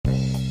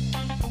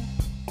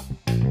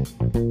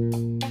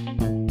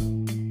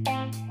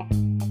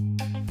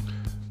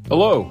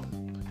Hello,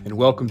 and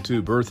welcome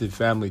to Birthday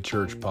Family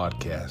Church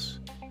Podcast.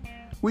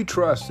 We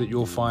trust that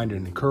you'll find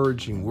an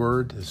encouraging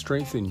word to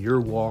strengthen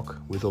your walk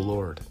with the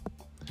Lord.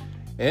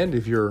 And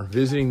if you're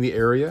visiting the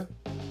area,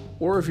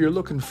 or if you're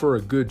looking for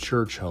a good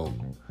church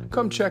home,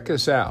 come check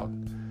us out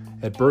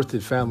at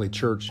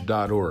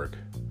birthedfamilychurch.org.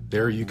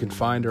 There you can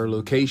find our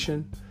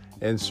location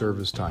and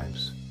service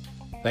times.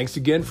 Thanks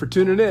again for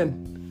tuning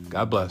in.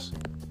 God bless.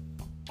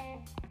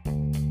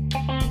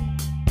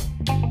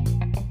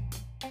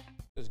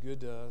 Is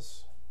good to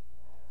us.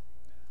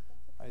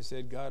 I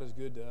said God is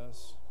good to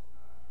us.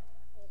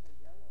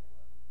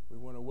 We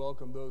want to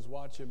welcome those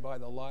watching by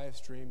the live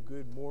stream.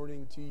 Good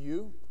morning to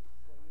you.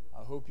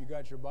 I hope you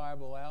got your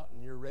Bible out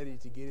and you're ready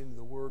to get into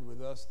the Word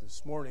with us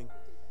this morning.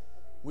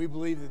 We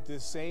believe that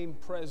this same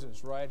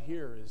presence right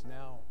here is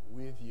now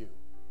with you.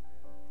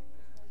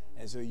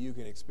 And so you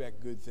can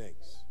expect good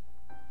things.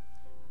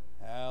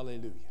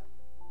 Hallelujah.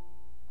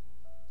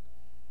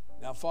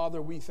 Now,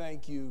 Father, we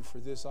thank you for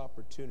this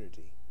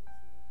opportunity.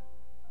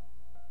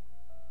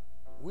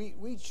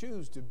 We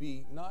choose to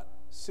be not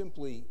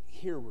simply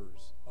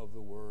hearers of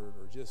the Word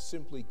or just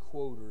simply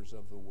quoters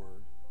of the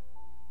Word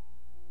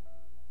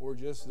or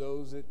just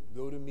those that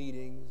go to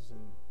meetings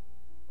and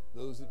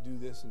those that do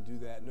this and do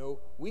that. No,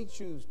 we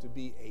choose to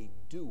be a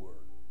doer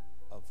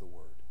of the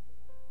Word.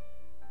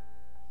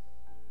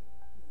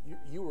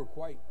 You were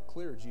quite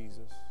clear,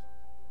 Jesus,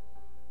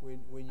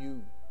 when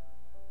you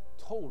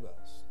told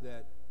us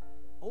that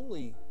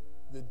only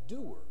the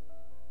doer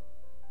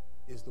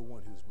is the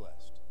one who's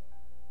blessed.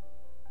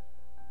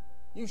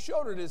 You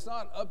showed it. It's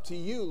not up to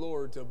you,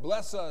 Lord, to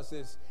bless us.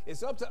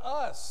 It's up to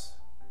us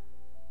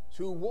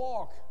to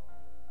walk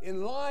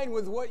in line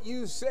with what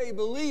you say,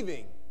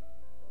 believing.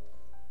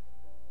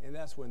 And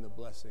that's when the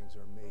blessings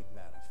are made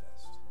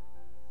manifest.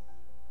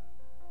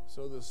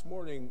 So this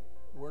morning,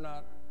 we're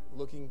not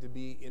looking to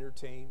be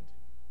entertained.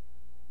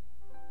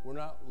 We're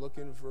not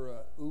looking for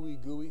a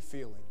ooey-gooey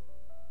feeling.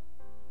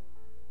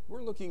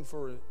 We're looking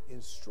for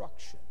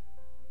instruction.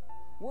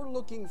 We're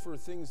looking for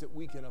things that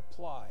we can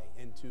apply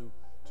and to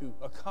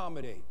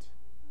accommodate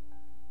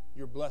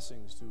your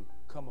blessings to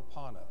come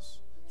upon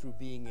us through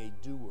being a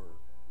doer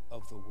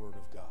of the Word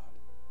of God.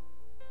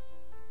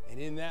 And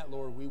in that,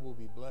 Lord, we will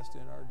be blessed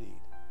in our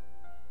deed.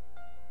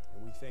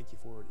 And we thank you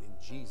for it in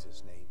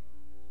Jesus' name.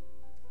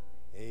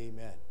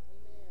 Amen.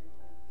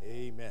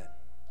 Amen.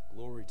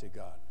 Glory to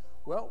God.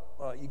 Well,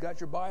 you got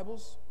your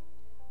Bibles?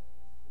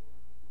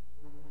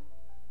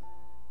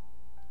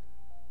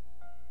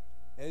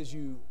 As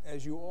you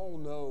all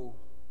know,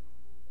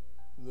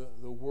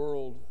 the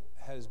world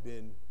has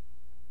been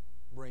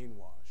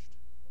brainwashed.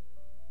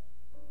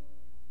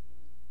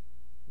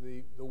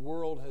 The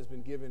world has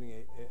been given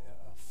a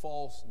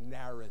false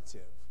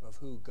narrative of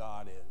who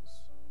God is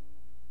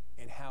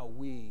and how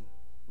we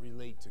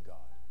relate to God.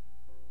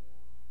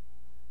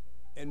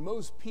 And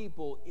most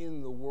people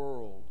in the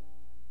world,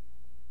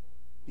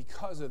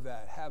 because of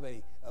that, have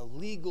a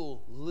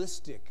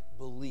legalistic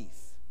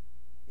belief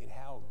in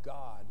how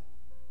God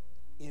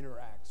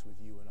interacts with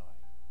you and I.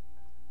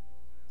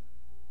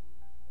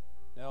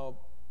 Now,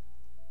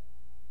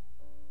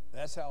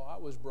 that's how I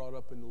was brought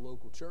up in the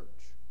local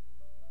church.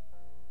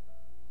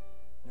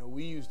 You know,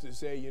 we used to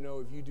say,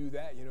 if you do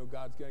that,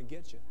 God's going to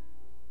get you.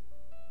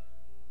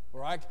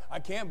 Or I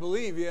can't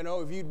believe,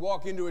 if you'd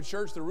walk into a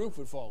church, the roof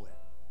would fall in.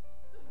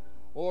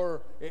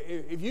 Or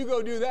if you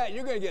go do that,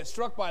 you're going to get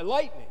struck by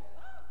lightning.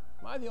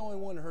 Am I the only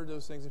one who heard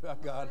those things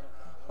about God?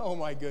 Oh,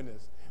 my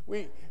goodness.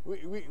 We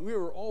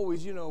were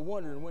always,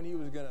 wondering when he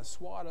was going to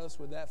swat us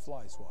with that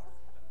fly swatter.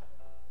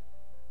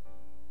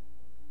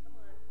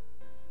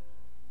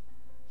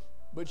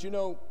 But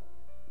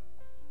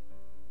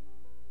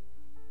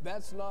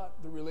that's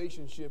not the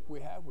relationship we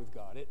have with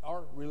God.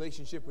 Our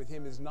relationship with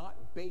him is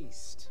not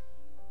based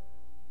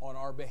on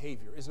our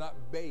behavior. It's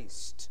not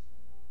based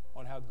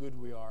on how good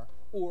we are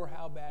or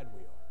how bad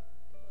we are.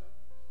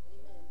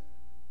 Amen.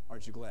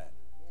 Aren't you glad?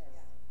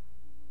 Yes.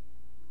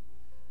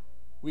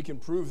 We can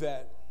prove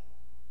that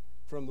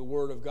from the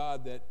Word of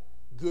God that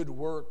good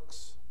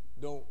works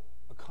don't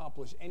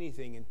accomplish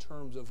anything in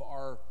terms of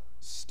our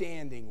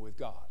standing with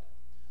God.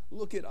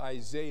 Look at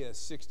Isaiah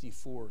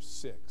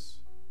 64:6.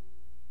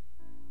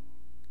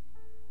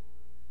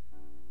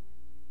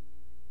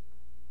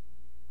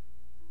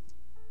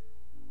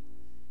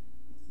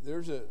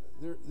 There's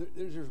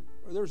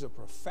a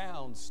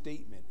profound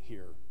statement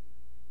here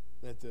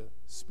that the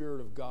Spirit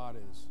of God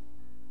is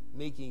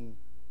making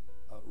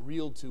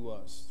real to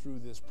us through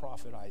this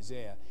prophet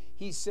Isaiah.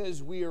 He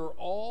says, we are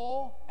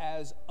all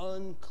as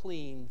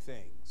unclean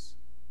things.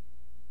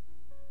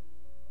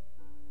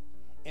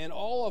 And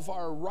all of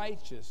our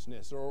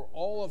righteousness or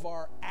all of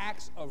our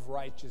acts of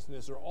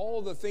righteousness or all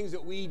of the things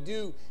that we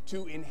do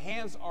to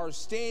enhance our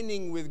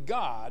standing with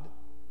God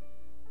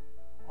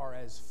are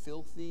as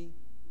filthy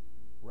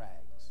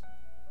rags.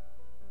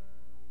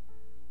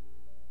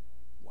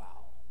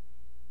 Wow.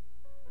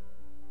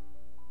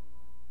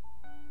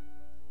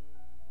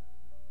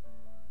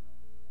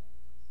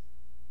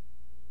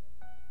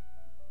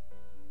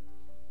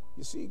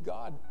 You see,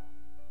 God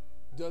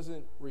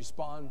doesn't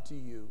respond to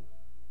you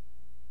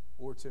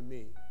or to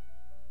me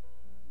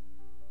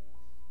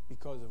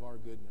because of our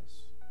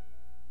goodness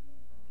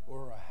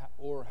or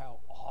how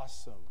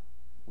awesome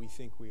we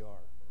think we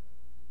are.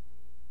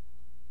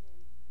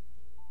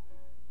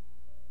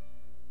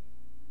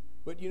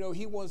 But you know,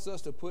 he wants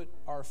us to put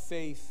our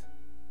faith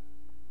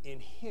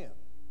in him,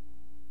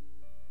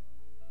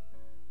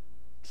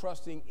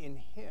 trusting in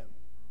him,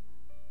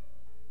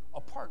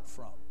 apart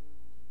from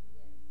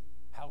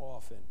how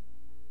often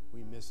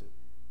we miss it.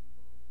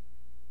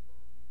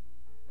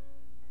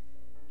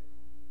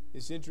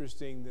 It's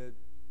interesting that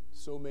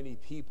so many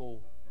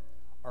people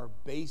are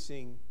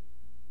basing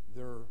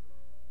their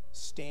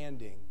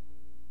standing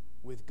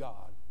with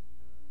God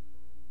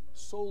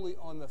solely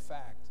on the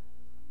fact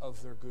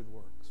of their good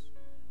works.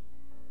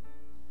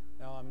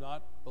 Now, I'm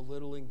not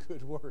belittling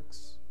good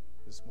works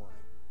this morning.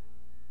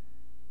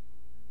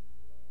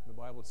 The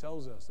Bible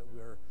tells us that we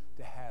are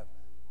to have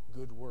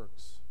good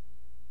works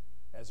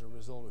as a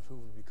result of who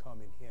we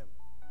become in him.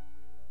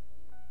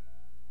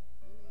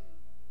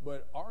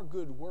 But our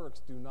good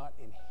works do not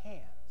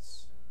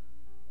enhance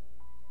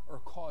or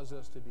cause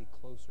us to be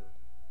closer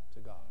to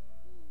God.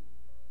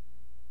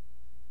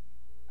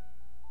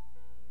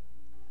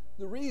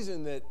 The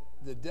reason that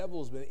the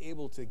devil's been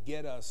able to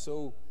get us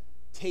so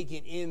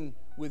taken in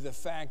with the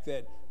fact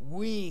that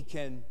we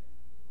can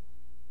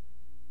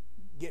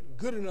get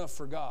good enough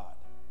for God,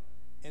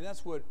 and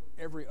that's what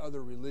every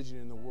other religion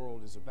in the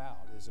world is about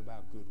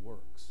good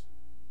works.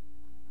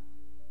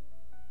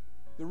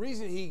 The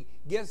reason he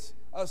gets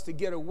us to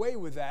get away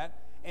with that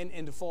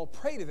and to fall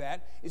prey to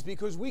that is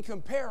because we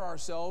compare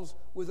ourselves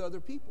with other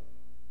people.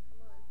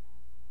 Come on.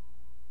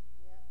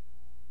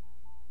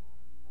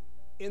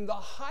 Yeah. In the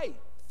height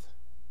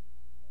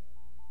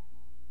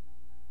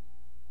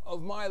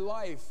of my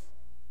life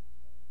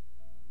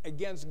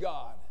against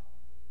God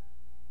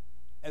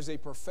as a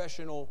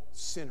professional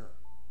sinner,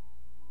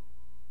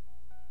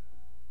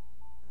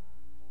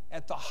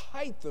 at the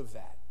height of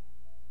that,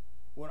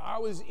 when I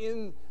was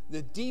in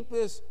the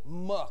deepest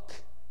muck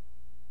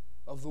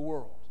of the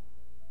world,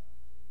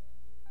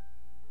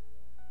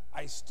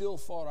 I still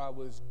thought I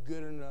was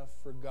good enough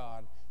for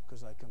God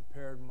because I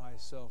compared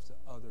myself to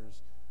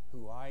others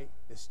who I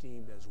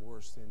esteemed as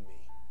worse than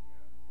me.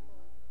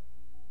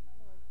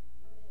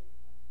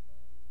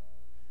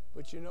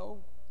 But you know,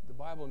 the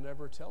Bible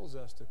never tells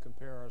us to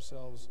compare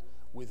ourselves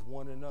with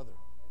one another.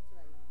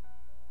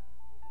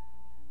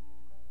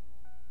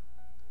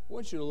 I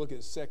want you to look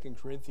at 2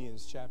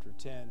 Corinthians chapter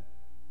 10.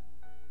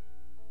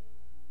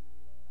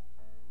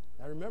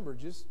 Now remember,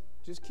 just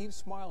keep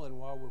smiling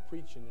while we're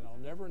preaching, and I'll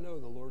never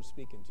know the Lord's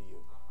speaking to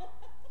you.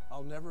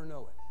 I'll never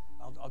know it.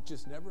 I'll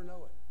just never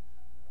know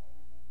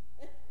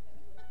it.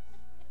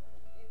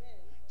 Amen.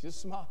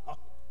 Just smile.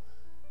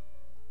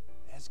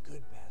 That's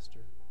good, Pastor.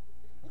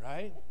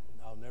 Right?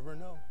 I'll never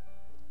know.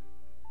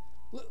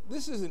 Look,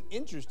 this is an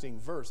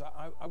interesting verse.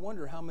 I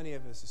wonder how many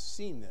of us have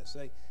seen this.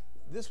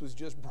 This was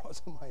just brought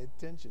to my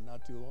attention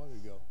not too long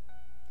ago.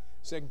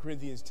 2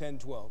 Corinthians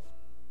 10:12.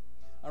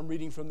 I'm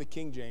reading from the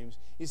King James.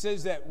 He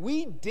says that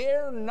we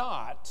dare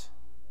not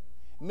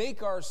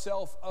make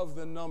ourselves of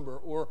the number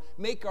or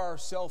make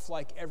ourselves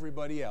like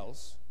everybody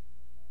else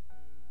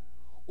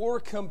or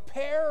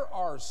compare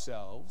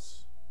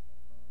ourselves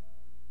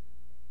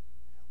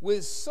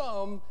with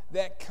some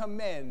that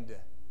commend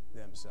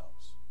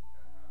themselves.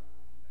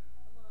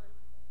 Come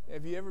on.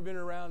 Have you ever been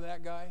around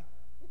that guy?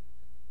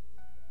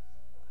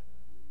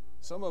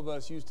 Some of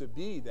us used to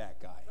be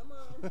that guy. Come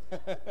on. Ouch,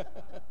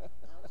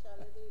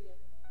 hallelujah.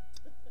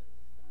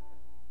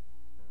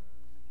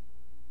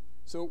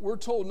 So we're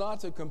told not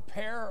to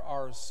compare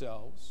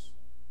ourselves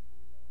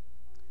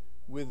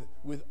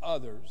with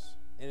others,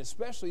 and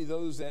especially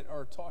those that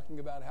are talking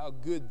about how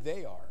good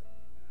they are.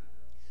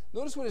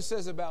 Notice what it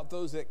says about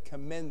those that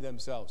commend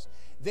themselves.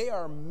 They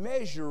are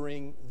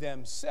measuring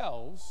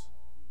themselves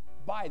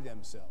by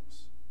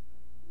themselves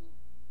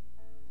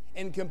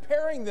and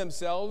comparing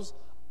themselves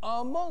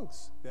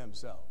amongst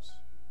themselves.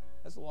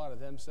 That's a lot of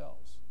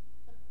themselves.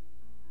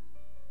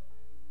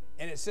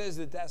 And it says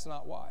that that's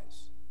not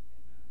wise.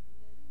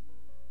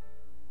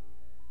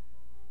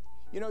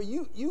 You know,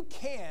 you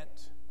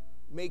can't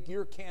make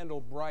your candle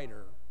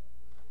brighter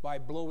by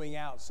blowing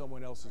out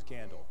someone else's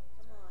candle.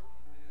 Come on.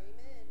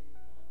 Amen.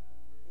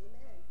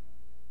 Amen.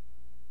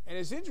 And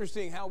it's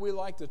interesting how we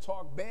like to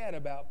talk bad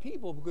about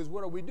people, because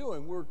what are we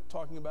doing? We're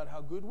talking about how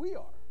good we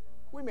are.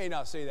 We may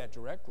not say that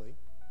directly,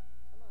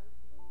 Come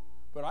on.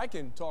 but I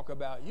can talk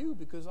about you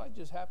because I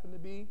just happen to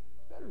be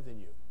better than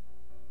you.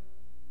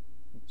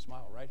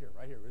 Smile right here,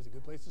 right here. It's a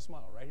good place to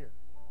smile, right here.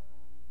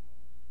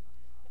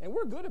 And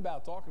we're good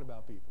about talking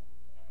about people.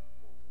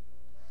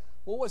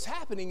 Well, what's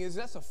happening is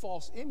that's a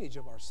false image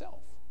of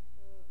ourselves.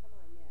 Come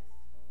on, yes.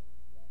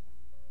 Yes.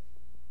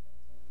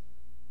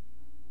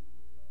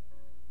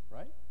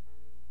 Right?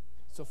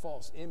 It's a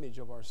false image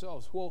of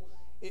ourselves. Well,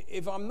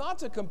 if I'm not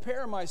to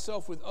compare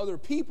myself with other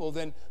people,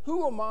 then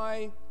who am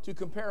I to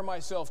compare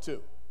myself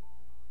to?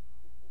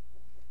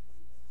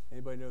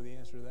 Anybody know the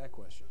answer to that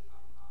question?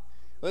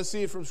 Let's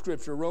see it from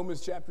Scripture. Romans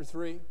chapter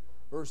 3,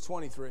 verse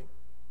 23.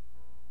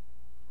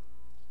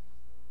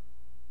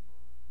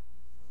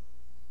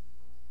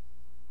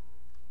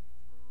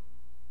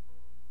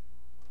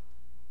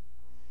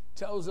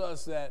 Tells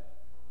us that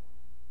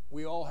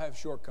we all have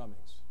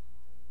shortcomings.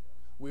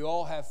 We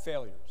all have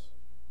failures.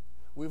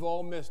 We've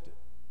all missed it.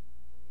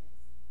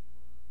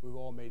 We've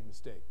all made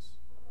mistakes.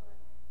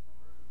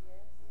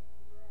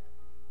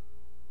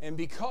 And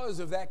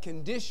because of that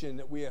condition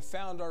that we have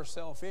found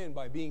ourselves in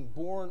by being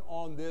born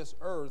on this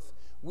earth,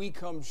 we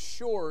come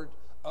short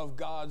of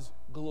God's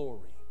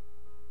glory.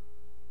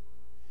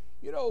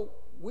 You know,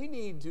 we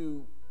need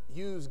to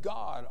use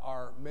God,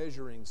 our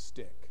measuring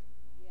stick,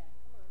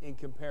 in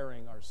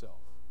comparing ourselves.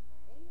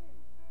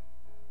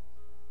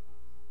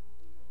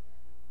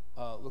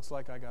 Looks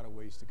like I got a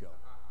ways to go.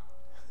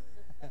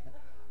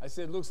 I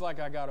said, looks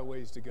like I got a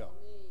ways to go.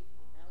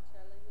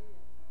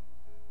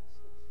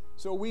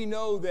 So we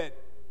know that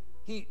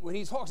when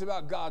he talks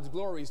about God's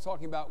glory, he's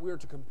talking about we're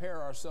to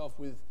compare ourselves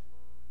with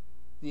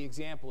the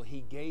example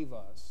he gave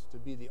us to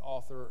be the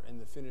author and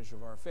the finisher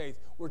of our faith.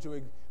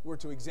 We're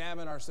to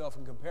examine ourselves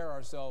and compare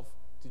ourselves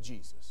to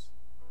Jesus.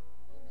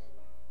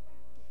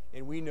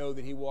 And we know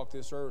that he walked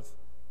this earth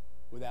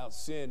without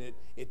sin.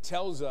 It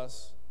tells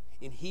us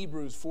in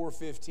Hebrews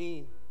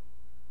 4:15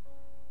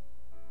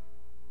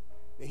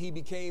 that he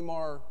became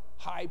our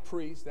high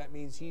priest. That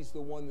means he's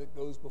the one that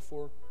goes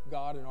before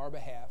God in our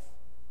behalf.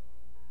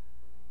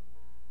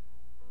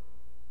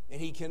 And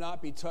he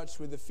cannot be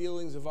touched with the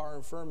feelings of our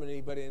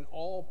infirmity, but in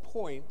all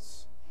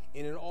points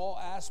and in all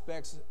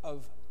aspects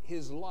of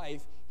his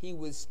life, he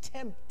was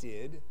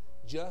tempted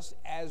just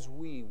as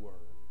we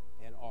were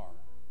and are,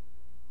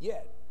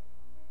 yet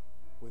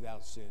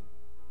without sin.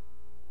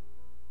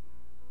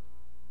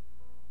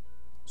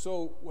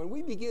 So when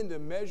we begin to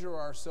measure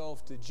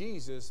ourselves to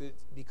Jesus, it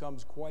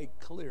becomes quite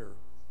clear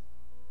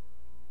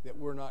that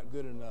we're not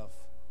good enough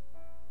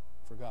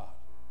for God.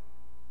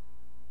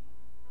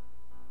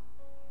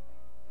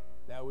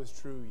 That was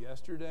true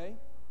yesterday.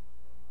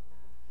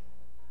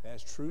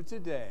 That's true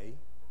today.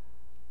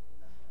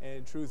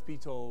 And truth be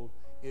told,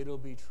 it'll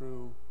be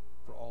true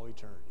for all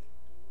eternity.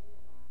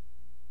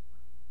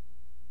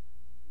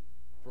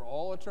 For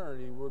all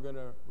eternity, we're going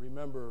to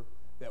remember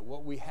that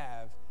what we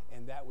have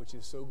and that which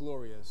is so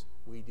glorious,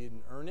 we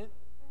didn't earn it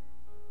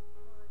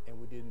and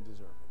we didn't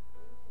deserve it.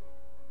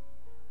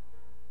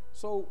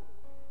 So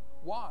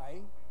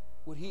why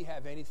would he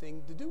have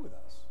anything to do with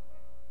us?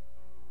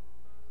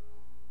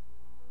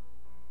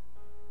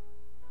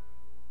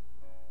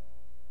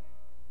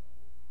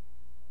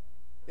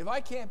 If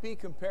I can't be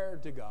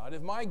compared to God,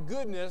 if my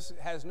goodness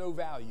has no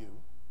value,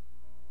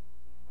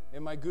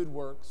 and my good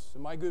works,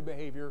 and my good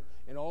behavior,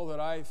 and all that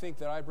I think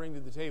that I bring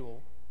to the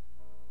table,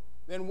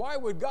 then why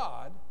would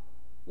God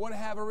want to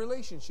have a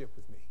relationship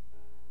with me?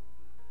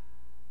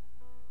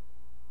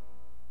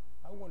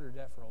 I wondered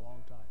that for a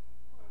long time.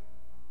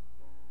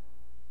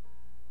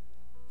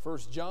 1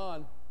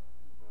 John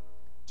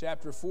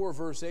chapter 4,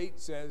 verse 8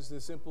 says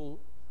the simple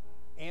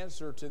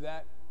answer to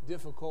that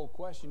difficult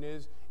question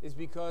is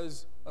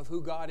because of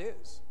who God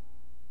is.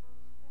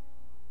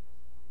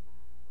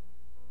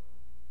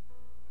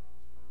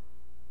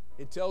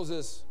 It tells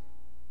us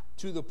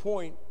to the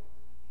point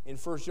in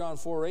 1 John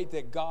 4:8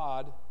 that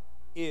God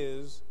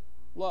is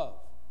love.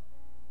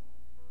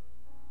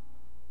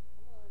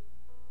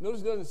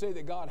 Notice it doesn't say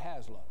that God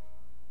has love.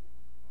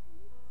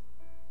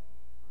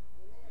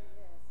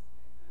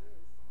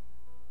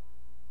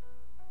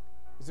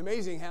 It's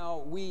amazing how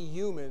we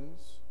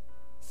humans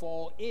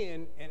fall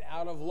in and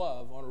out of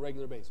love on a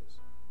regular basis.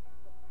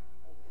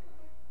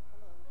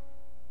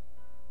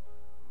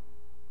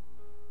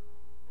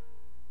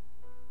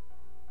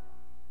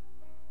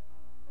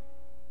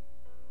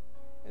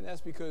 And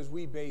that's because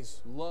we base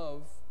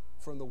love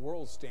from the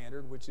world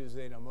standard, which is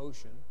an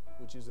emotion,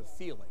 which is a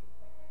feeling.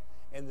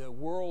 And the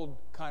world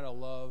kind of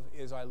love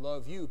is I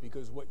love you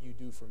because what you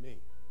do for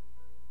me.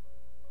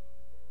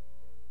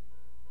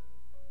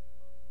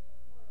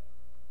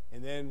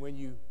 And then when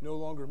you no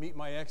longer meet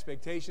my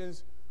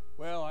expectations,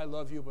 well, I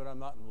love you, but I'm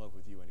not in love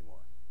with you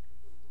anymore.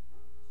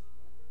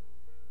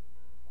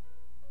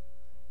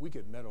 We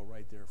could meddle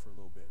right there for a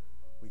little bit.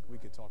 We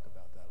could talk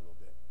about that a little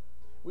bit.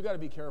 We got to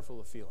be careful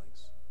of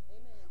feelings.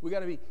 We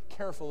got to be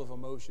careful of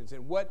emotions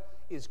and what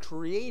is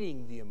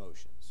creating the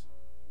emotions.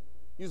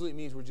 Usually it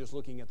means we're just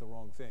looking at the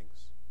wrong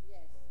things. Yes.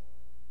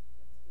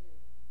 That's good.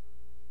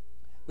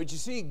 But you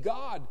see,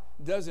 God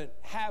doesn't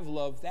have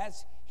love.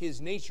 That's his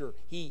nature.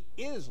 He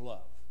is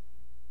love.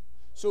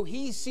 So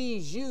he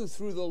sees you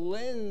through the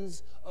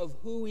lens of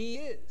who he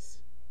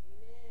is.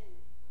 Amen.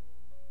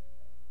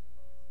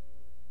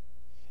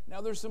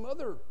 Now, there's some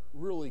other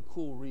really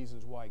cool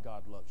reasons why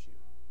God loves you.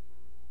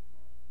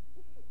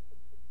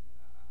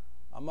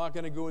 I'm not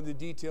going to go into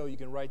detail. You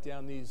can write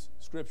down these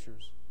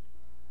scriptures.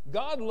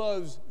 God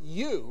loves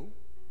you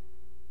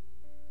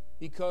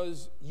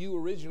because you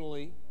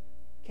originally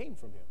came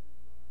from him.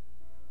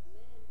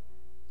 Amen.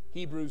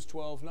 Hebrews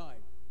 12:9.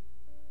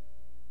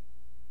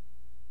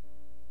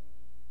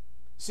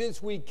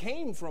 Since we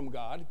came from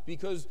God,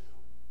 because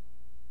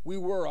we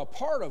were a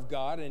part of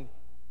God, and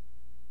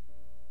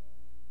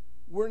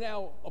we're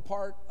now a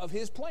part of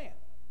his plan.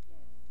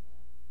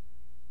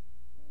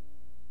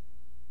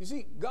 You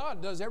see,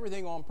 God does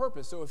everything on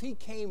purpose. So if we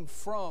came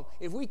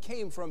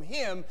from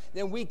him,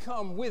 then we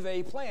come with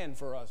a plan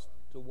for us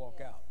to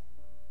walk out.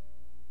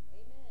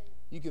 Amen.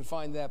 You can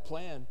find that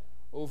plan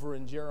over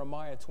in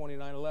Jeremiah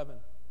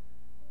 29:11.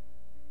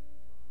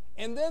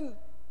 And then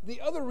the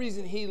other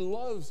reason he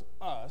loves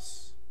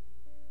us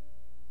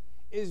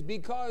is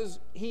because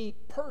he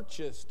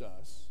purchased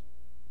us.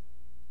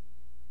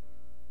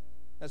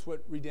 That's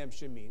what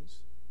redemption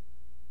means.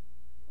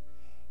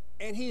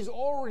 And he's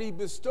already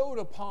bestowed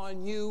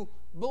upon you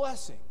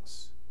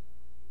blessings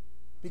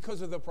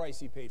because of the price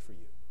he paid for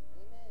you.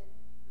 Amen.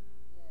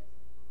 Yes.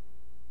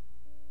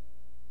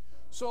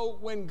 So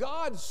when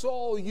God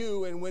saw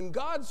you and when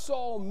God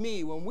saw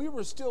me, when we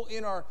were still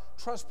in our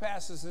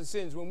trespasses and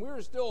sins, when we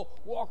were still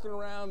walking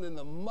around in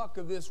the muck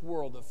of this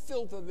world, the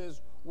filth of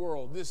this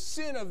world, the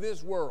sin of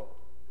this world,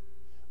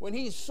 when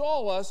he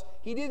saw us,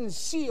 he didn't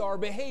see our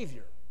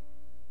behavior.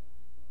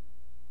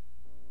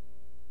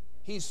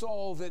 He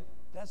saw that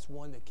that's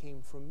one that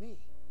came from me.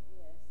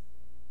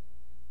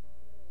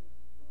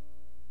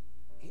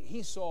 Yes.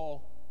 He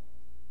saw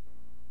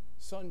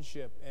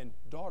sonship and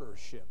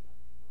daughtership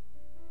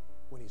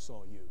when he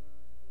saw you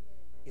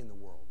in the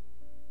world.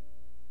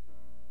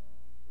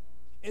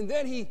 And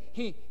then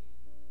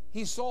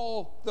he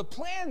saw the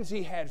plans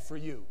he had for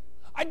you.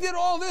 I did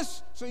all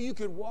this so you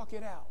could walk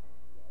it out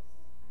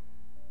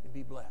and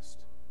be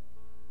blessed.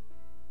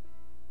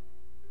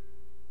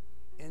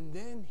 And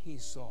then he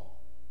saw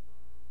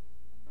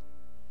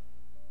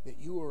that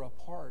you are a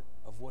part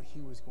of what he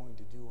was going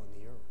to do on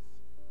the earth.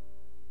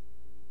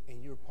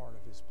 And you're part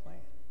of his plan.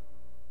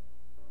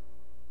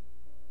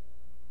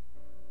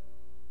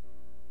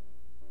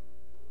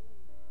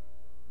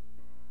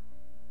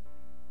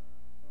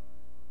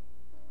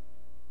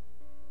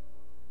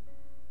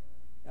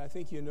 I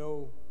think you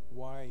know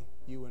why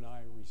you and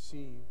I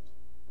received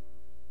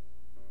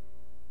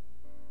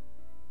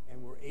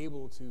and were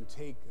able to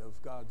take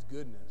of God's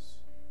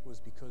goodness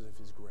was because of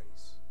his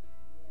grace.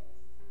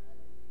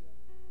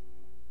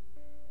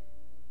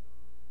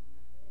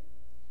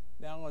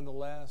 Now, in the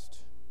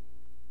last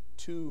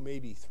 2,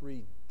 maybe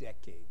 3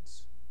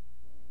 decades,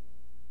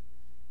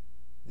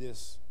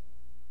 this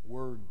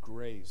word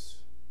grace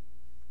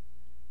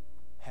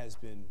has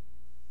been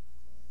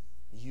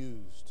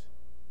used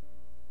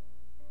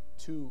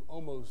to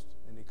almost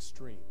an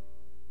extreme.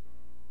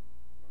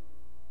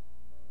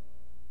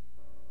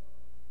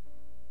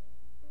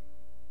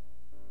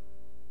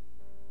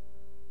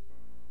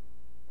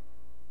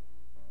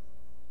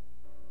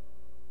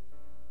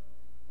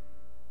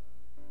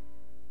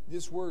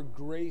 This word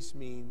grace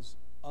means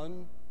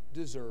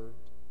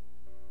undeserved,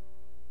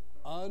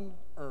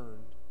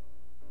 unearned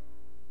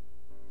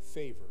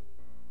favor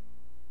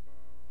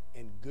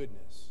and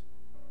goodness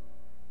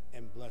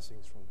and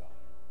blessings from God.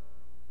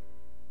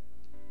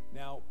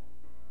 Now,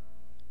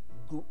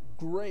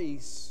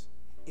 grace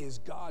is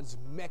God's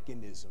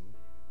mechanism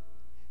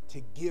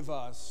to give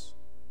us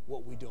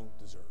what we don't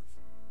deserve.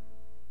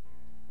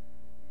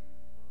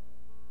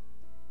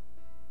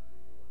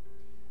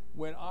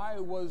 When I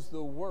was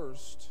the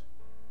worst,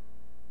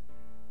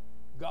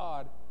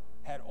 God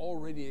had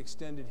already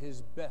extended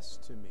his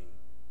best to me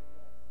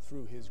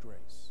through his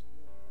grace.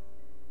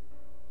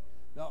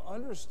 Now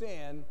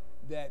understand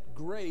that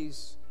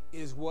grace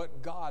is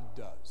what God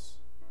does.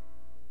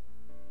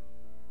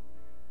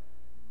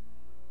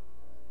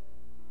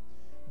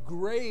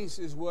 Grace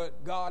is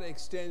what God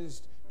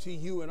extends to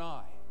you and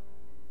I.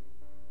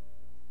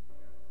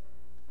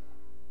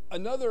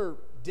 Another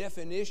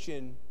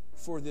definition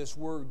for this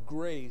word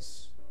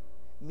grace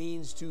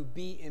means to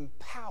be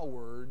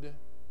empowered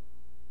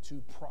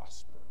to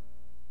prosper,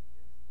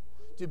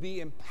 to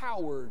be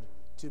empowered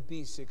to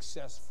be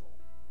successful,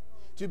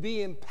 to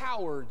be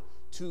empowered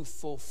to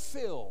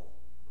fulfill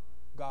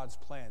God's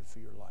plan for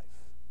your life.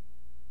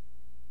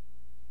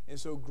 And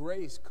so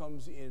grace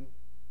comes in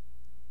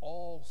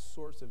all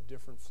sorts of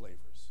different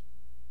flavors.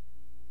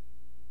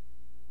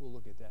 We'll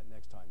look at that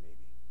next time maybe.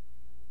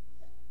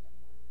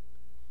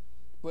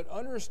 But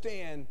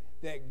understand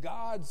that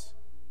God's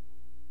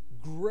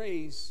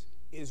grace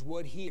is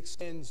what he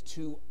extends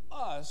to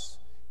us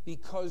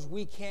because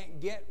we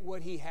can't get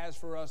what he has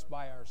for us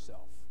by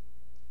ourselves.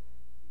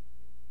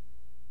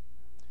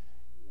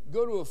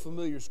 Go to a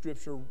familiar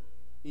scripture,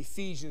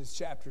 Ephesians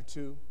chapter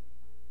 2.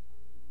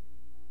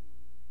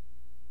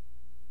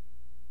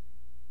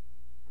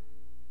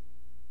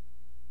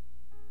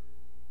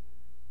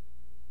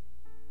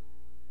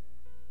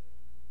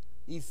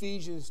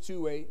 Ephesians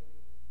 2:8.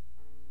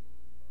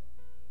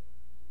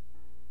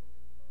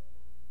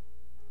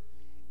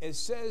 It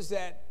says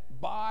that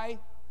by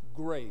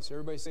grace,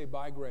 everybody say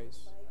by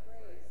grace,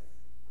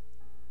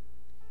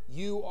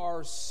 you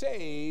are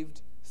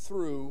saved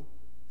through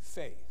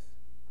faith.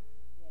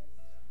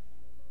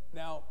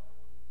 Now,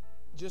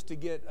 just to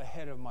get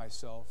ahead of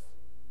myself,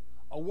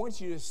 I want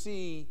you to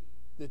see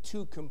the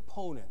two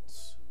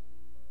components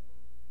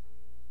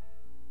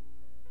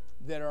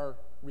that are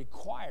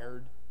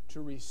required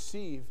to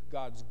receive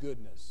God's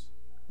goodness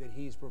that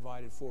he's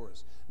provided for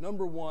us.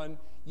 Number one,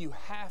 you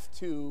have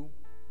to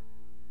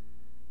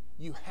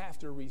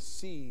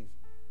receive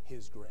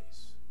his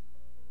grace.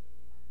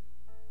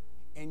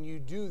 And you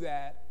do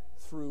that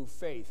through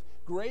faith.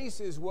 Grace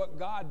is what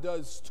God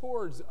does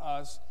towards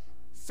us.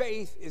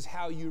 Faith is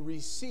how you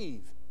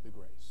receive the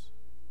grace.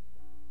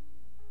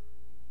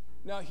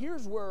 Now,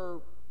 here's where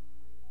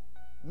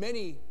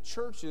many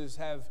churches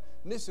have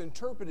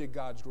misinterpreted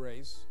God's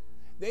grace.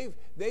 They've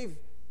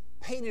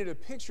painted a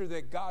picture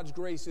that God's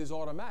grace is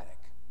automatic.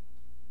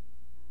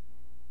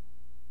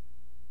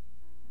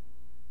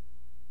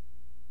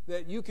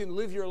 That you can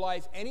live your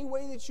life any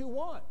way that you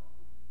want.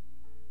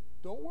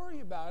 Don't worry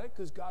about it,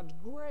 because God's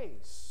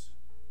grace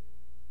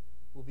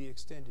will be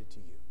extended to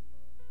you.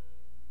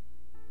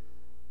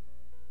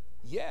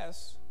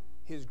 Yes,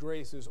 his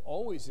grace is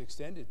always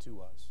extended to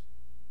us,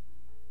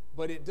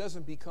 but it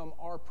doesn't become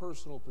our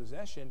personal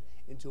possession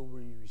until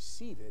we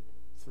receive it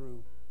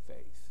through faith.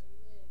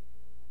 Amen.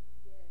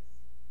 Yes.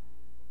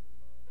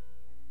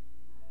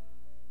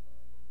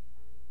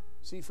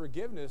 See,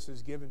 forgiveness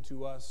is given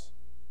to us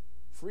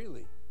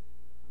freely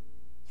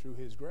through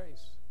his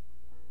grace.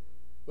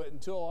 But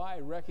until I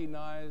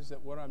recognize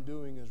that what I'm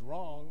doing is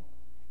wrong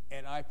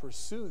and I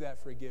pursue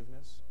that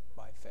forgiveness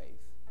by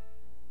faith,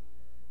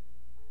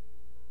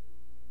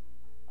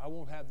 I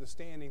won't have the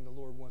standing the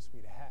Lord wants me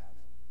to have.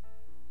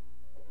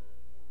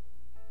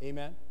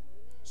 Amen?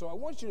 So I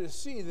want you to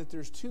see that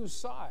there's two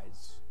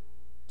sides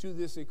to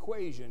this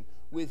equation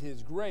with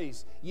his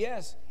grace.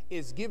 Yes,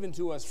 it's given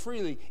to us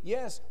freely.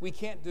 Yes, we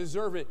can't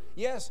deserve it.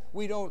 Yes,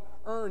 we don't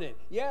earn it.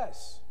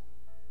 Yes,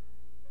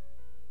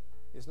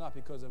 it's not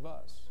because of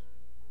us.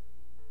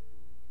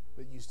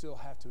 But you still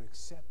have to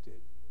accept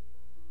it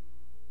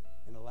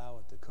and allow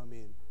it to come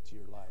into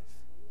your life.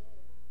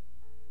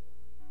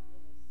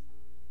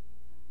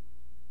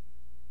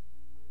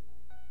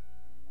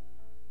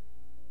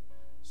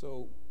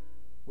 So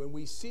when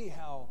we see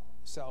how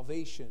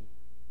salvation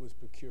was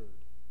procured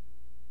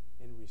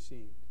and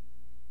received,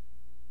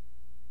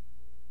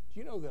 do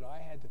you know that I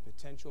had the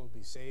potential to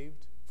be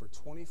saved for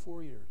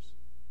 24 years?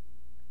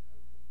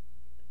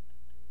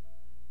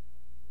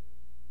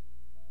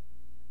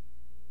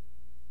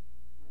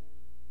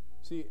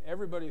 See,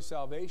 everybody's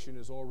salvation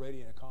is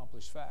already an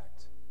accomplished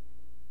fact.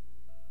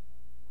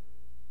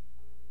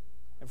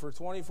 And for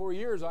 24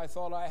 years, I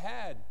thought I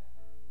had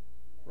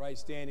right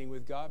standing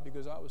with God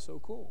because I was so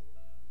cool.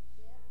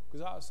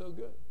 Because I was so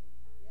good.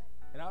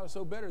 And I was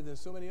so better than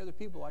so many other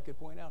people I could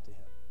point out to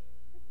him.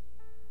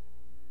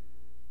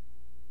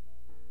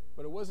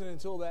 But it wasn't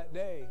until that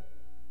day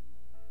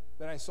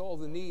that I saw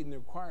the need and the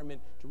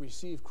requirement to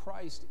receive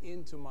Christ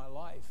into my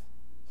life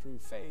through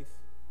faith.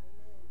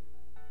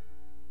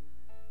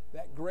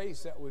 That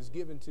grace that was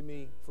given to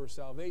me for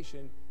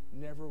salvation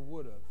never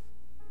would have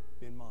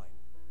been mine.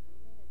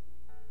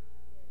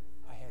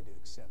 I had to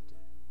accept it.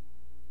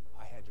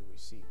 I had to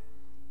receive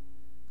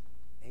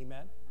it.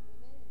 Amen?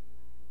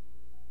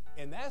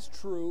 And that's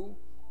true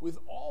with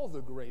all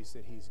the grace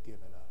that he's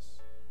given us.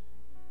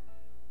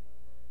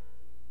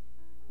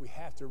 We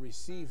have to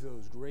receive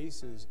those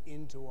graces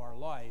into our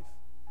life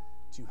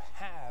to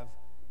have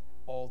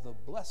all the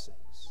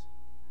blessings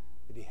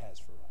that he has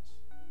for us.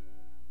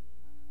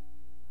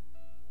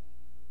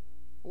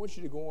 I want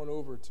you to go on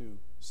over to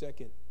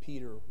 2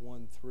 Peter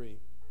 1:3.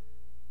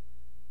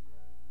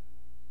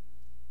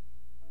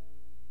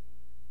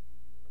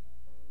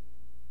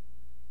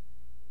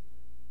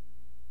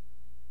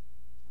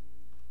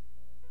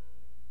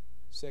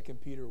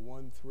 Second Peter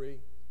 1:3.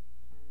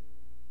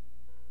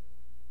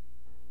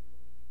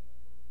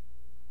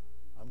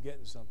 I'm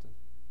getting something.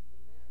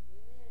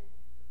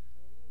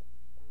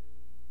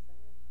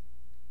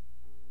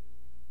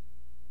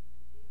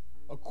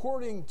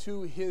 According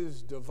to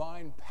his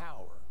divine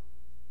power.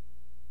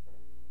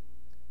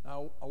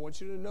 Now, I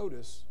want you to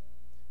notice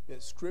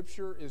that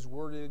Scripture is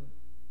worded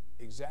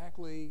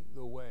exactly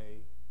the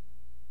way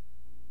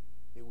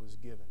it was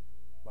given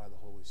by the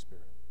Holy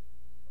Spirit.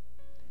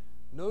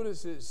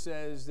 Notice it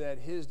says that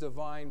his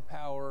divine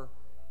power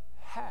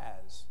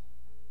has,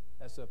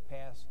 that's a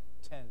past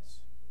tense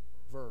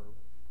verb,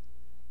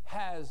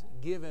 has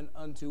given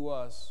unto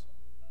us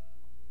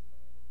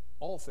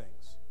all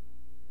things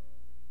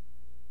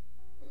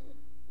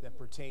that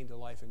pertain to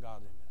life and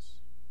godliness.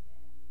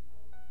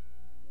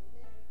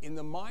 In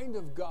the mind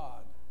of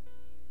God,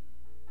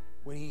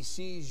 when he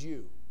sees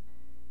you,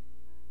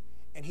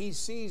 and he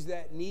sees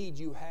that need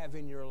you have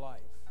in your life,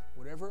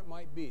 whatever it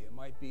might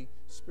be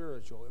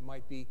spiritual, it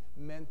might be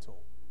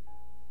mental,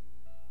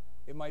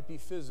 it might be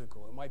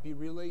physical, it might be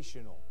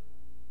relational,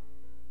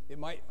 it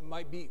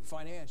might be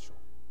financial.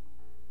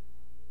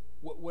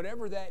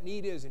 Whatever that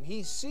need is, and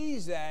he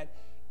sees that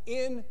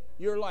in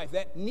your life,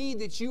 that need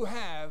that you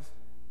have,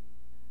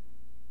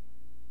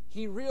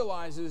 he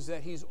realizes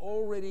that he's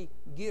already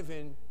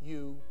given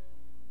you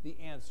the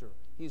answer.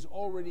 He's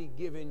already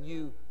given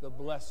you the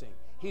blessing.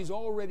 He's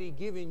already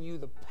given you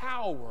the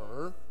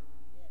power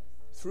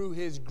through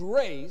his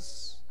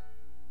grace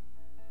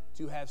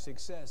to have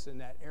success in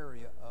that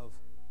area of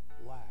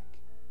lack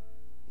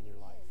in your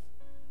life.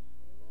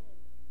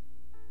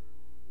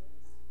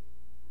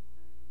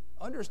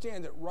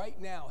 Understand that right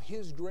now,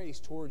 His grace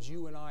towards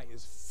you and I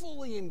is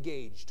fully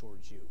engaged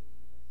towards you.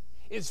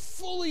 Is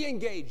fully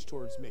engaged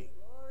towards me.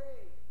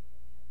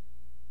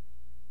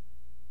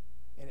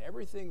 And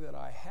everything that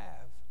I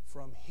have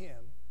from Him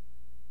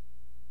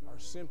are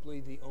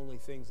simply the only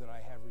things that I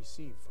have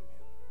received from Him.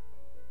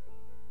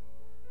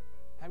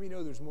 How many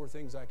know there's more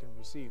things I can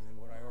receive than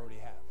what I already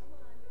have?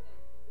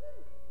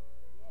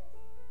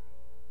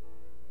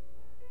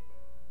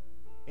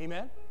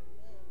 Amen?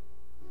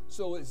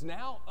 So it's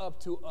now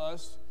up to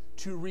us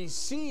to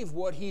receive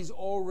what He's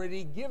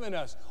already given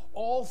us.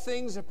 All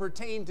things that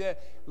pertain to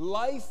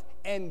life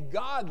and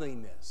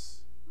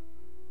godliness.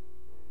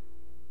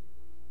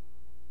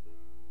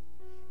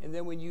 And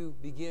then when you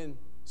begin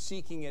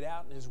seeking it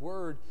out in His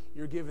Word,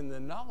 you're given the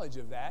knowledge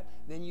of that,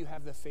 then you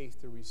have the faith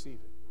to receive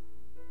it.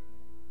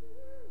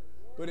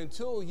 But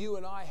until you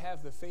and I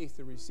have the faith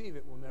to receive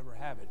it, we'll never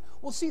have it.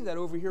 We'll see that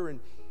over here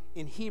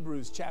in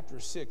Hebrews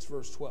chapter 6,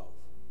 verse 12.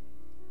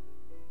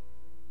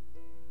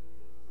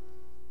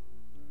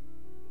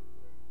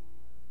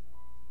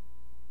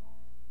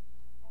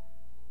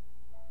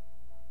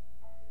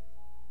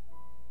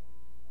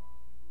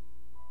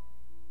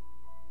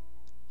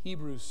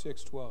 Hebrews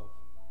 6:12.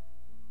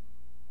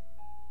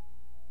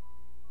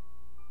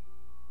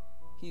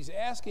 He's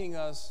asking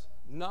us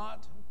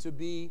not to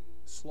be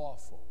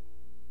slothful.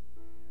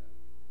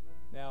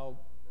 Now,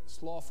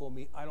 slothful,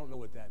 I don't know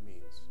what that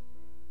means.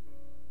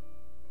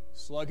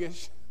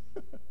 Sluggish?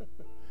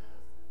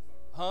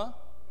 Huh?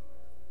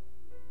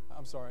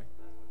 I'm sorry.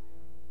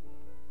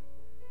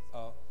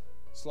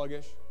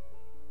 Sluggish?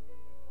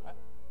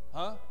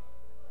 Huh?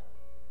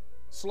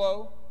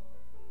 Slow?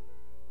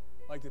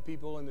 Like the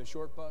people in the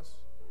short bus?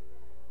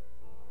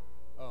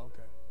 Oh,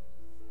 okay.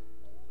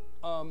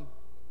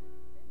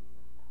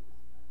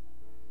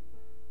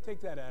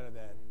 Take that out of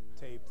that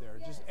tape there.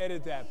 Just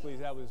edit that, please.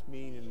 That was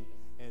mean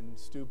and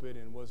stupid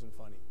and wasn't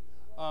funny.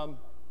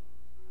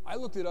 I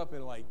looked it up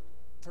in like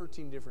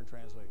 13 different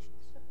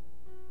translations.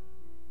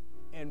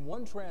 And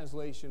one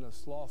translation of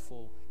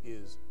slothful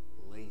is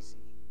lazy.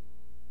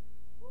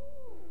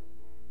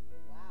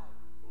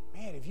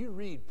 Man, if you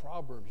read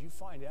Proverbs, you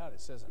find out it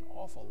says an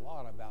awful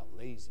lot about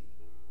lazy.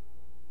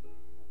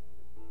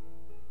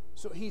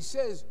 So he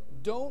says,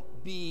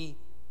 don't be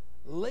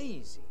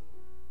lazy.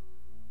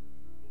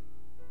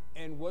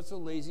 And what's a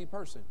lazy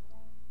person?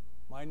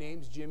 My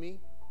name's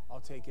Jimmy.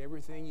 I'll take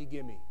everything you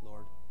give me,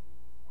 Lord.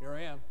 Here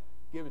I am.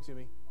 Give it to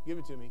me. Give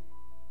it to me.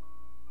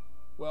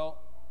 Well,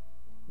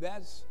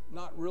 that's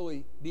not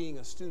really being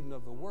a student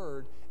of the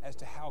Word as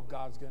to how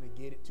God's going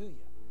to get it to you.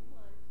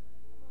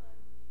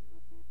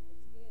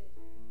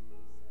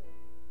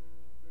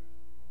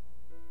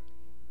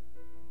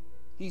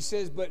 He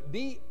says, but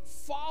be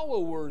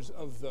followers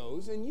of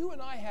those. And you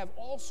and I have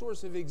all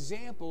sorts of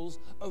examples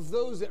of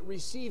those that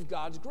receive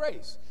God's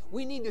grace.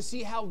 We need to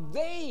see how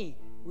they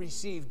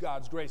receive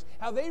God's grace,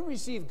 how they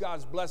receive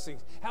God's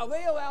blessings, how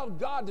they allowed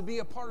God to be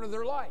a part of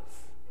their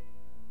life.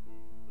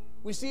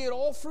 We see it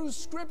all through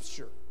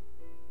Scripture.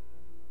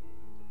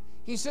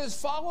 He says,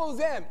 follow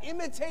them,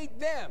 imitate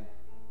them,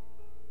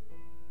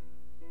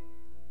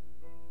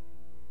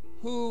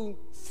 who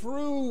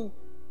through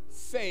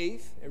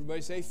faith,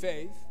 everybody say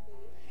faith,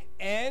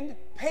 and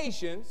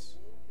patience.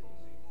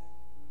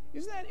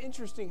 Isn't that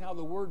interesting how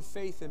the word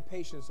faith and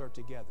patience are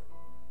together?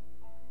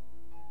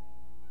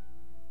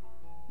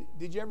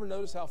 Did you ever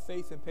notice how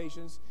faith and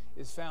patience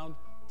is found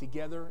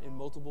together in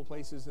multiple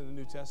places in the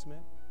New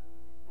Testament?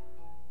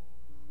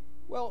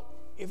 Well,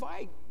 if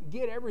I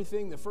get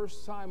everything the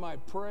first time I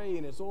pray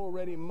and it's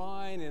already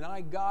mine and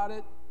I got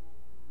it,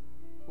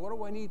 what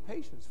do I need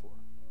patience for?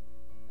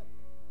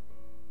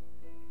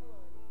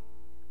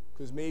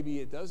 Because maybe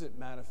it doesn't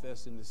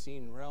manifest in the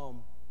seen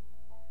realm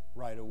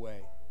right away.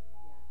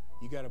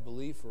 You got to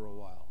believe for a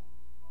while.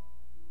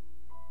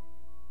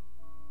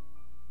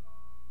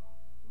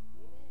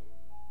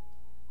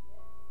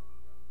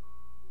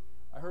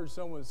 I heard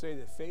someone say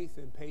that faith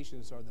and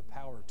patience are the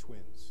power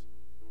twins,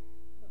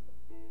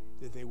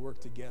 that they work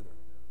together.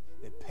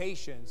 That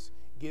patience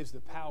gives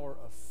the power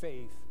of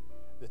faith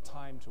the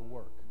time to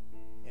work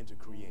and to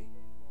create.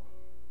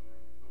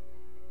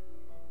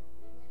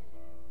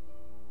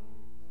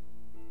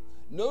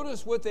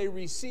 Notice what they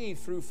receive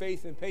through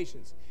faith and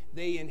patience.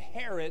 They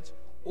inherit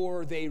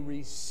or they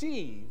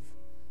receive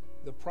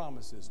the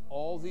promises.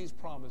 All these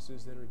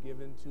promises that are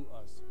given to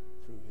us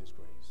through His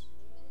grace.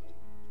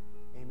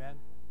 Amen?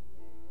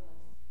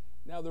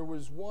 Now, there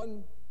was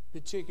one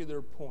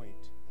particular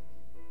point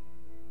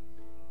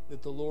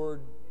that the Lord,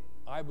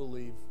 I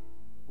believe,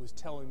 was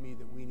telling me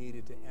that we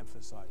needed to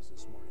emphasize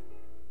this morning.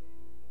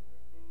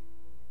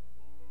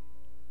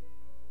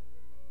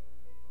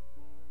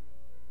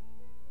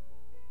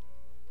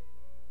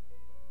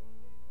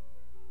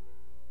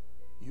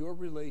 Your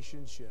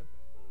relationship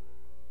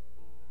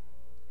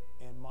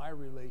and my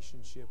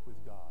relationship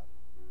with God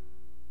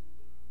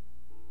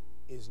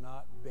is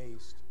not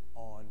based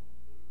on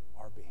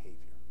our behavior.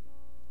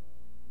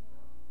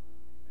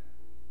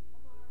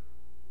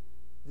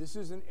 This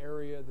is an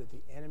area that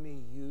the enemy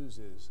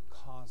uses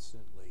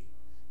constantly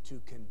to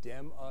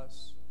condemn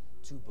us,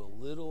 to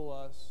belittle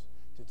us,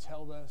 to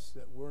tell us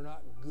that we're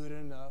not good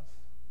enough.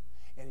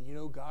 And you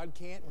know, God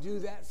can't do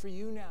that for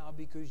you now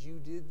because you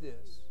did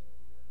this.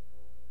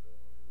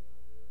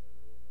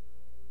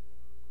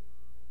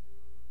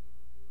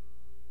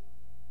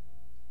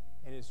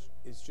 And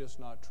it's just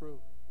not true.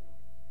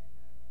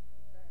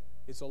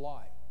 It's a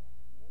lie.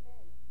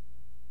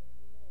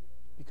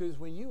 Because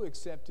when you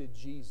accepted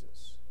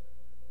Jesus,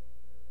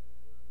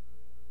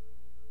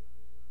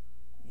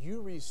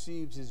 you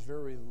received his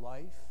very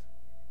life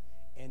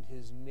and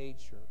his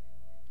nature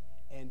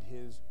and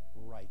his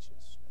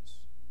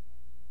righteousness.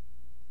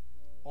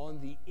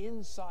 On the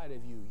inside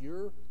of you,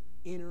 your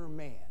inner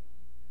man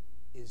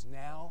is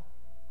now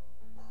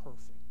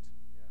perfect.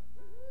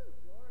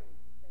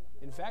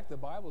 In fact, the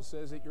Bible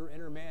says that your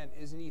inner man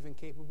isn't even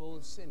capable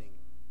of sinning.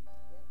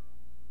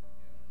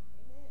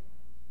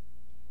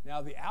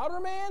 Now, the outer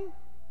man,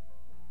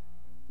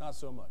 not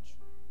so much.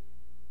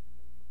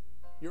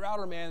 Your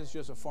outer man is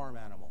just a farm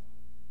animal.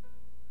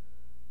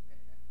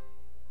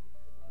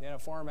 And a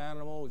farm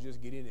animal will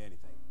just get into anything.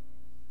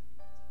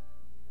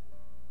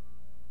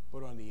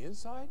 But on the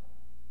inside,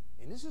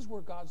 and this is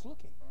where God's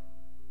looking.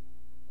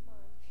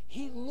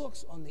 He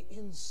looks on the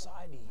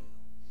inside of you,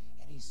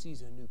 and he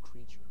sees a new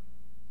creature.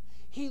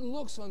 He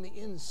looks on the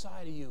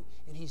inside of you,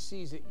 and he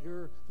sees that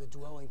you're the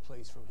dwelling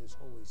place from his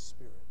Holy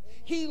Spirit.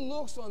 He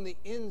looks on the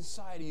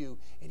inside of you,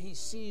 and he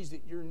sees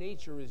that your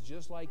nature is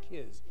just like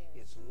his.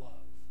 It's love.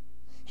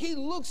 He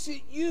looks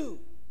at you,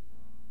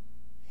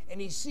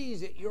 and he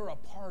sees that you're a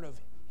part of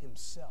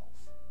himself.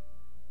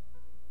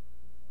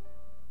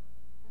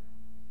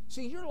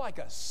 See, you're like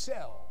a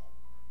cell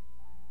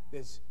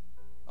that's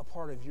a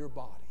part of your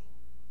body.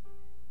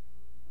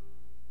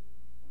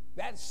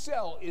 That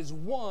cell is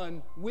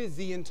one with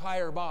the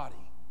entire body.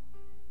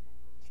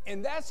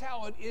 And that's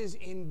how it is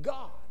in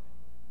God.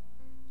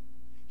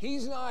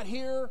 He's not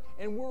here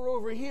and we're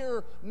over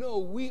here. No,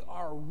 we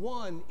are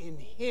one in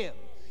him.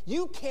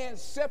 You can't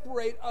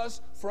separate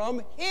us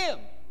from him.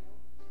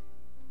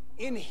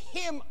 In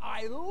him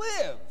I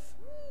live.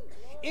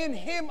 In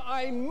him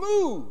I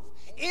move.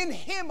 In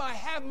him I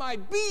have my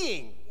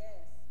being. Yes.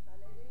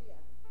 Hallelujah.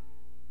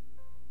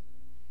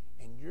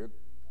 And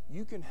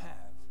you can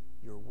have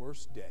your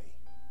worst day.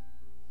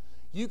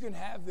 You can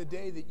have the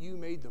day that you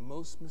made the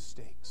most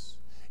mistakes.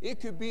 It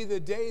could be the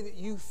day that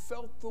you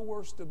felt the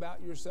worst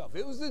about yourself.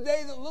 It was the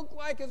day that looked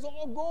like it's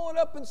all going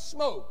up in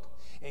smoke.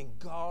 And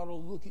God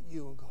will look at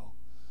you and go,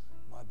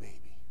 my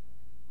baby,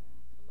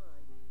 Come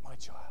on. my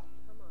child,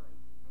 Come on.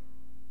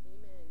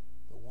 Amen.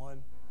 the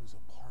one who's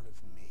a part of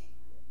me.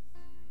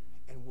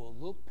 And will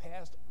look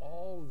past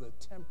all the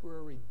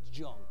temporary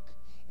junk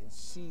and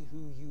see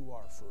who you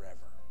are forever.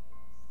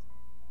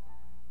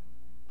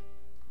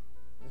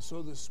 And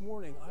so this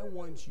morning, I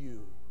want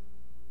you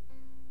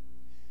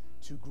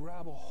to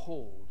grab a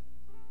hold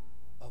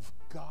of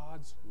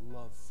God's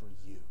love for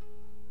you.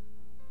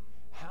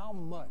 How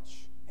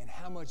much and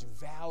how much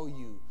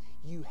value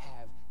you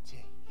have to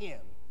him,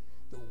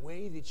 the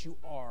way that you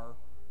are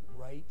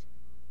right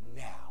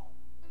now.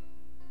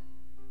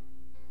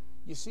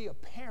 You see, a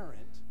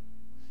parent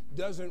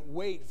doesn't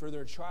wait for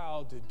their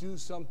child to do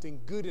something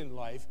good in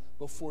life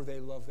before they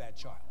love that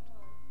child.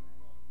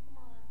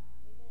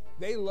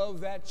 They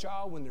love that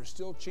child when they're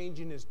still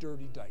changing his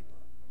dirty diaper.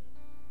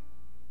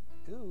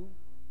 Ooh.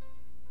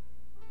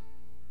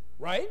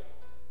 Right?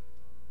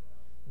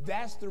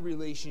 That's the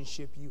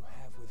relationship you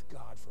have with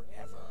God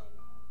forever.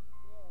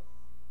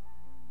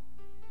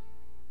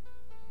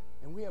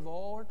 And we have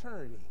all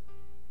eternity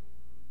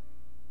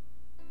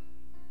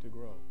to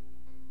grow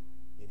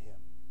in him.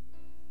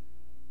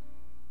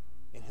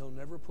 And he'll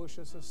never push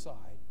us aside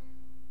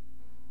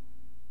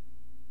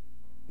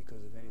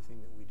because of anything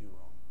that we do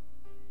wrong.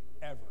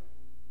 Ever.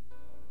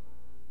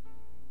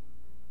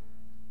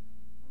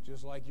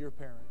 Just like your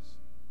parents.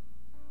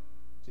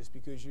 Just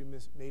because you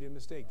made a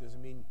mistake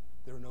doesn't mean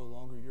they're no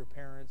longer your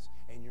parents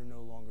and you're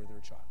no longer their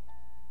child.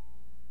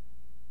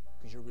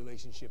 Because your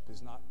relationship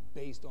is not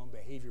based on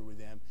behavior with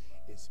them,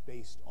 it's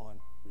based on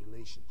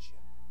relationship.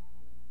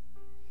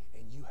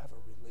 And you have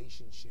a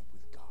relationship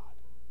with God.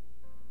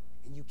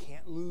 And you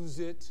can't lose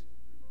it.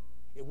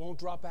 It won't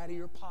drop out of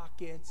your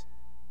pocket.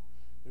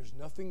 There's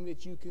nothing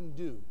that you can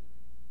do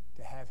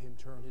to have him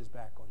turn his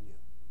back on you.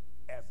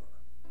 Ever.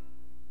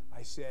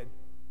 I said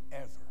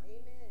ever.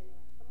 Amen.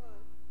 Come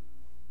on.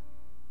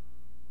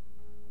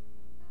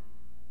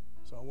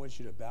 So I want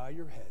you to bow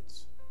your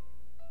heads.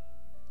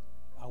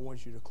 I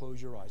want you to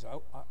close your eyes.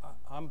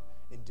 I'm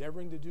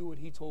endeavoring to do what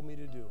he told me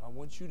to do. I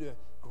want you to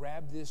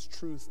grab this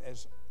truth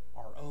as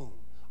our own.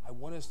 I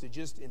want us to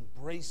just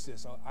embrace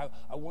this.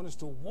 I want us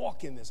to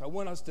walk in this. I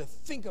want us to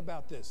think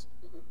about this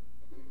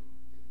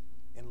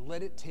and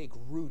let it take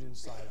root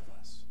inside of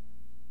us.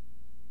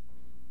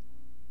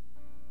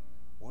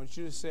 I want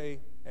you to say,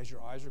 as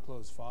your eyes are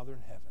closed, Father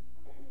in heaven,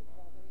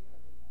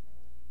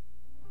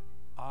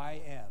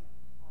 I am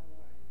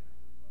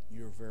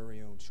your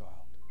very own child.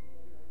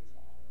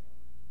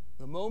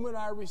 The moment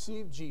I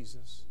received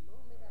Jesus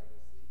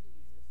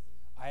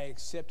I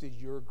accepted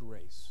your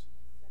grace.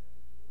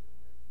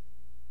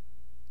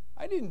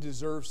 I didn't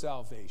deserve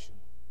salvation.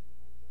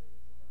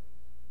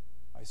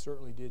 I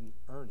certainly didn't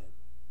earn it.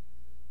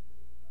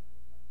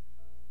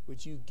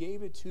 But you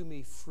gave it to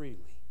me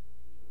freely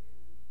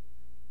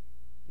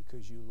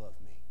because you love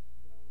me.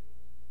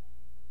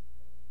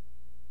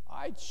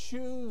 I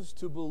choose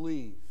to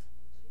believe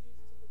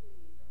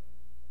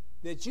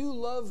that you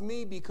love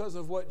me because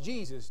of what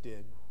Jesus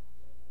did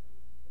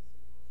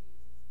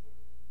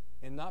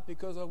and not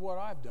because of what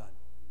I've done.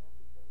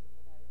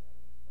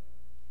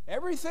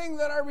 Everything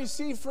that I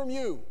receive from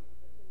you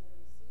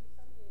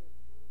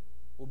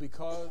will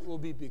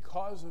be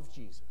because of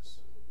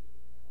Jesus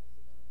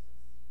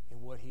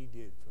and what he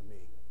did for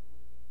me.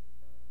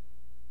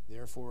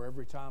 Therefore,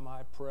 every time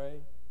I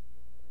pray,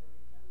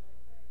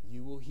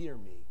 you will hear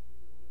me.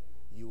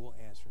 You will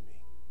answer me.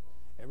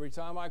 Every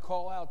time I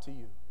call out to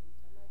you,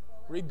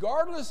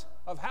 regardless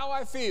of how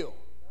I feel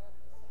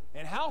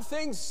and how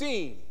things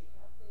seem,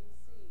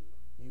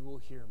 you will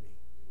hear me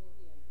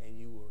and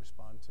you will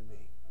respond to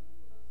me.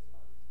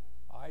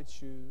 I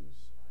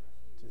choose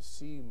to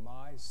see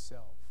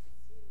myself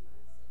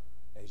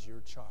as your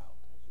child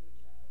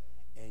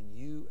and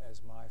you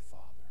as my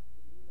Father.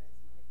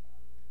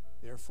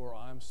 Therefore,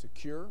 I'm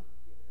secure.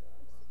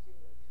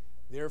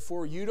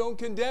 Therefore, you don't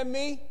condemn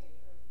me,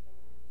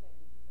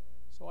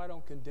 so I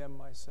don't condemn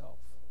myself.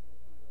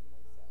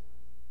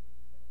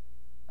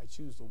 I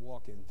choose to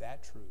walk in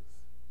that truth.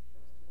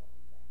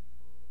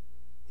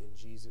 In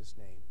Jesus'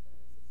 name,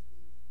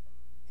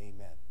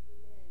 amen.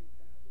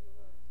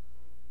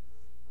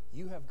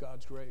 You have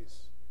God's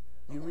grace.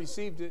 You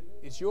received it.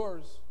 It's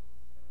yours.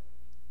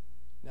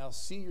 Now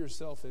see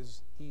yourself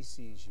as he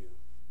sees you.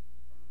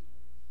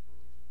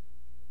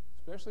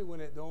 Especially when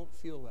it don't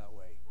feel that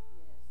way.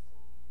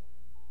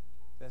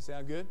 Does that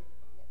sound good?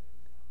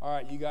 All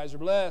right, you guys are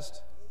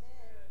blessed.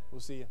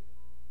 We'll see you.